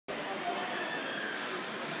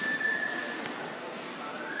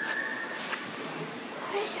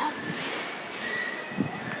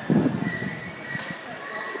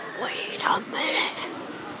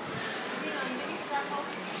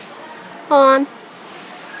Hold on.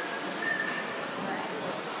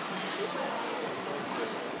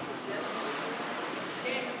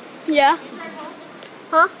 Yeah.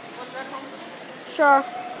 Huh? Sure.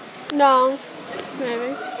 No.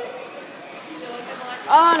 Maybe.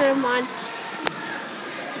 Oh, never mind.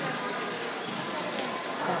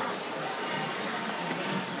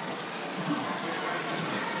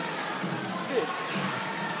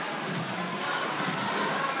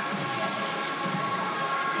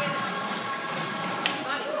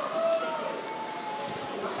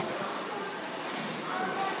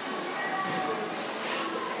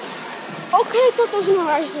 Okay, I thought those were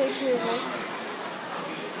my isolate music.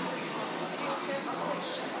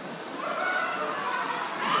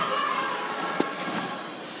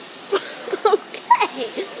 Okay.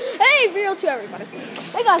 Hey, real to everybody.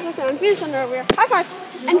 Hey guys, what's up? It's Thunder over here. High five.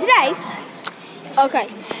 And today, okay,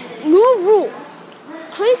 new rule.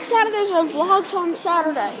 Critic Saturdays are vlogs on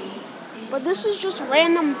Saturday. But this is just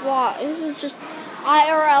random vlog. This is just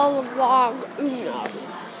IRL vlog uno.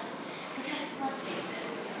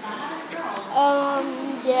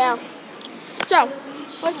 Yeah. So,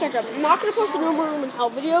 let's catch up. I'm not going to post the normal room and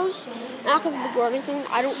hell videos. Not because of the Gordon thing.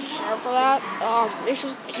 I don't care for that. It's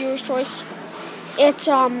just viewer's choice. It's,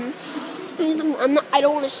 I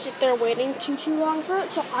don't want to sit there waiting too long for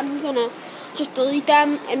it. So I'm going to just delete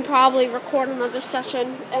them and probably record another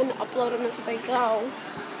session and upload them as they go.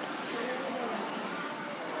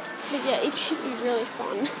 But yeah, it should be really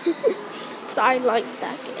fun. Because I like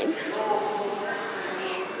that game.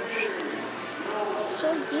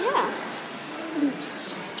 So yeah.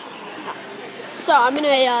 So I'm in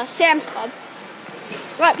a Sam's Club.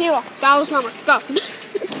 Right, people, $1 number, go.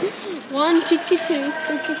 1 2 2 2 3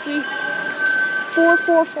 3 3 4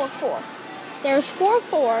 4 4 4. There's 4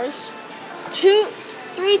 4s,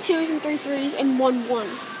 3 2s and 3 3s, and 1 1.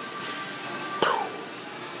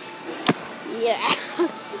 Yeah.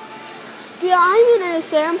 Yeah, I'm in a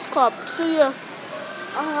Sam's Club. So yeah.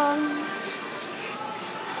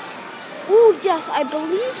 Oh, yes, I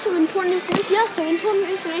believe some important information. Yes, some important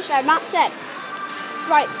information I've not said.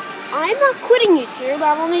 Right, I'm not quitting YouTube.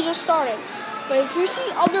 I've only just started. But if you see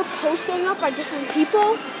other posting up by different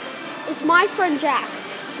people, it's my friend Jack.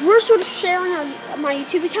 We're sort of sharing my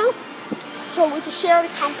YouTube account. So it's a shared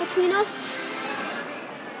account between us.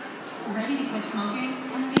 Ready to quit smoking?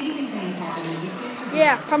 Amazing things happen when you quit.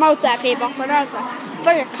 Yeah, promote that, people. For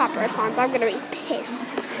your copyright funds, I'm going to be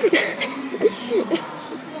pissed.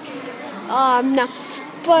 No.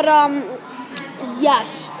 But,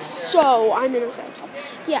 yes. So, I'm in a Sam's Club.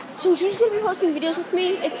 Yeah. So, who's going to be posting videos with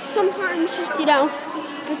me? It's sometimes just,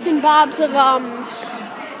 bits and bobs of, You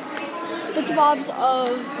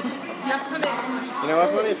know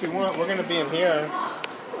what, buddy? If you want, we're going to be in here.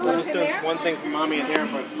 We're just doing one thing for Mommy in here,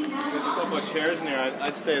 but there's a couple of chairs in here.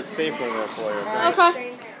 I'd stay a safer in there for you, okay?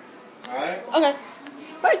 Okay. Alright? Okay.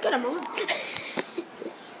 Very good, I'm on.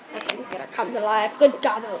 That thing's gonna come to life. Good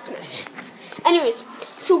God, that looks nice. Anyways,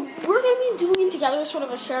 so we're gonna be doing it together, sort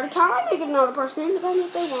of a shared account. I may get another person in, depending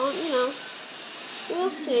if they want, We'll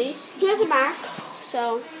see. He has a Mac,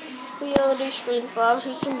 so we'll do screen flow.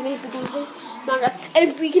 He can maybe do his Mac. And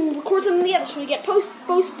if we can record something together, so we get both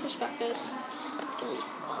perspectives. It's gonna be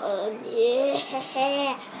fun,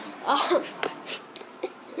 yeah.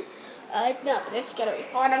 No, but it's gonna be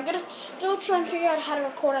fun. I'm gonna still try and figure out how to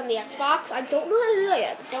record on the Xbox. I don't know how to do that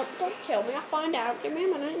yet. Don't kill me. I'll find out. Give me a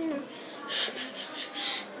minute,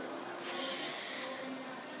 Shh.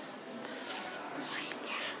 Quiet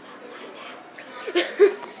down.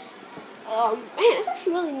 I'll find out. Man, it's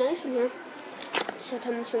actually really nice in here. Sit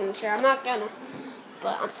on this in the chair. I'm not gonna,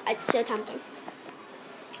 but it's so tempting.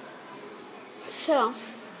 So.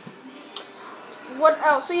 What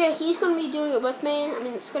else? So yeah, he's gonna be doing it with me. I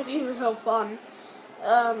mean, it's gonna be real fun.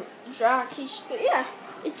 Jack,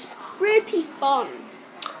 it's pretty fun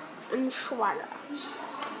and swagger.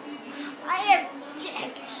 I am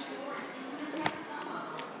Jack.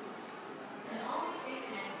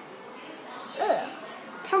 Ugh,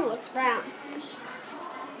 tongue looks brown.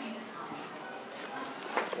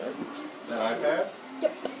 The iPad?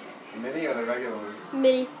 Yep. The mini or the regular one?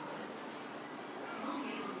 Mini.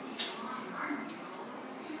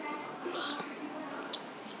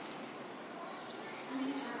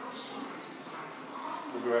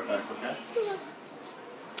 We'll be right back, okay?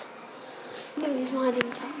 I'm gonna use my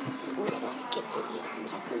didn't talk because I'm gonna get idiot and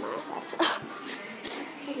talk to my iPad.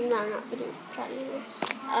 Because I'm not video chat anymore.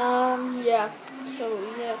 Yeah. So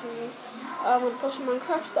yeah, I'm gonna post some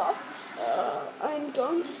Minecraft stuff. I'm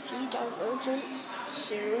going to see Divergent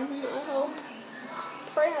soon, I hope.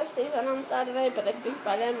 Praying that stays on Saturday, but I think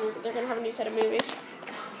by then they're gonna have a new set of movies.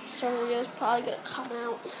 So video's probably gonna come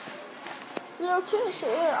out. Rio 2, so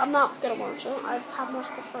yeah, I'm not gonna watch it. I have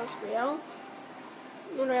watched the first Rio.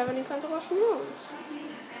 Do I have any plans to watch the new ones?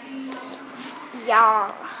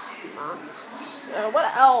 Yeah. So what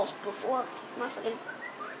else before my freaking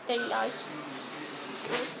thing dies?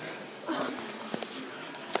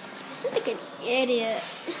 I'm like an idiot.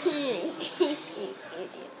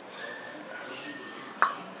 Idiot.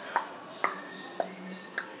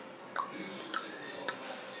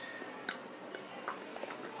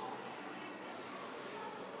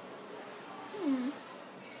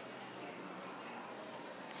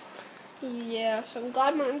 Yes, I'm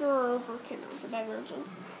glad my Under came out for Divergent.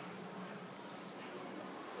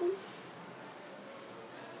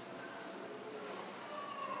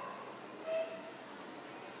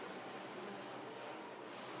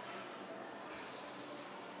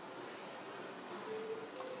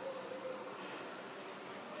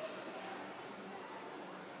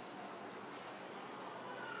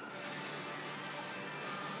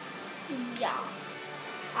 Yeah.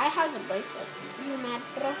 I has a bracelet. You mad,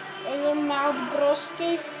 bro? Are you mad,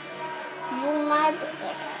 broski? You mad?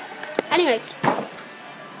 Anyways,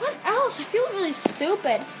 what else? I feel really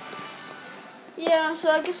stupid. Yeah, so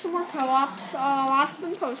I guess some more co-ops. A lot have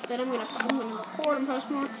been posted. I'm gonna record and post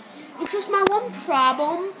more. It's just my one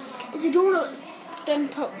problem is I don't then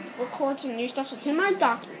record some new stuff. So it's in my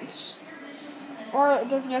documents, or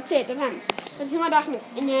that's it. Depends. It's in my documents,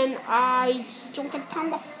 and then I don't get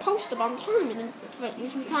time to post them on time, and then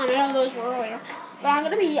use some time. I know those were earlier, but I'm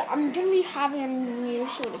gonna be having a new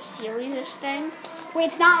sort of series this thing. Where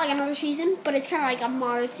it's not like another season, but it's kind of like a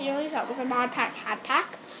modded series with a mod pack, hat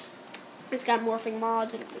pack. It's got morphing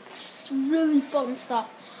mods and it's really fun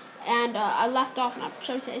stuff. And I left off in a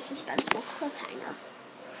suspenseful cliffhanger.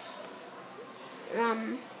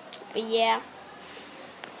 But yeah.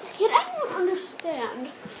 Can anyone understand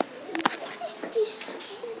what is this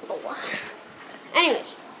for?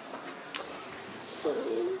 Anyways. So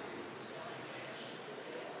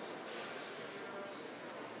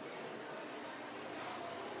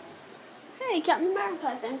hey, Captain America,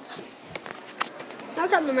 I think. No,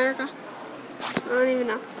 Captain America. I don't even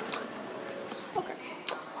know. Okay.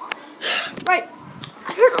 Right.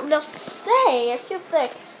 I don't know what else to say. I feel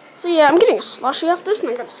thick. So yeah, I'm getting a slushie off this,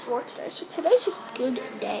 and I got to work today. So today's a good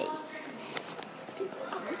day.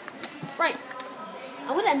 Right.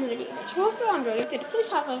 I would end the video. So hope you enjoyed it. Please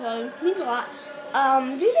have a phone. It means a lot.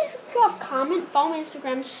 Do you guys drop a comment? Follow my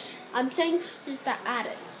Instagrams. I'm saying just that at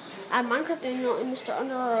it. At Minecraft Daniel and Mr.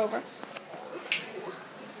 Under or Over.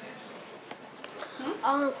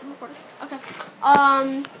 Okay.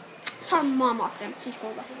 Sorry, Mom walked in. She's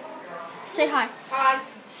cool though. Say hi. Hi.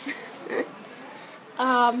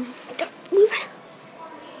 Move it.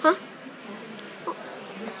 Huh?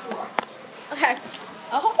 Okay.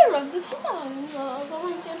 I hope you loved this video.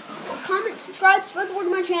 Comment, subscribe, spread the word to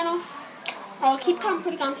my channel. I'll keep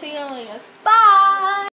Critic on. See you later, guys. Bye.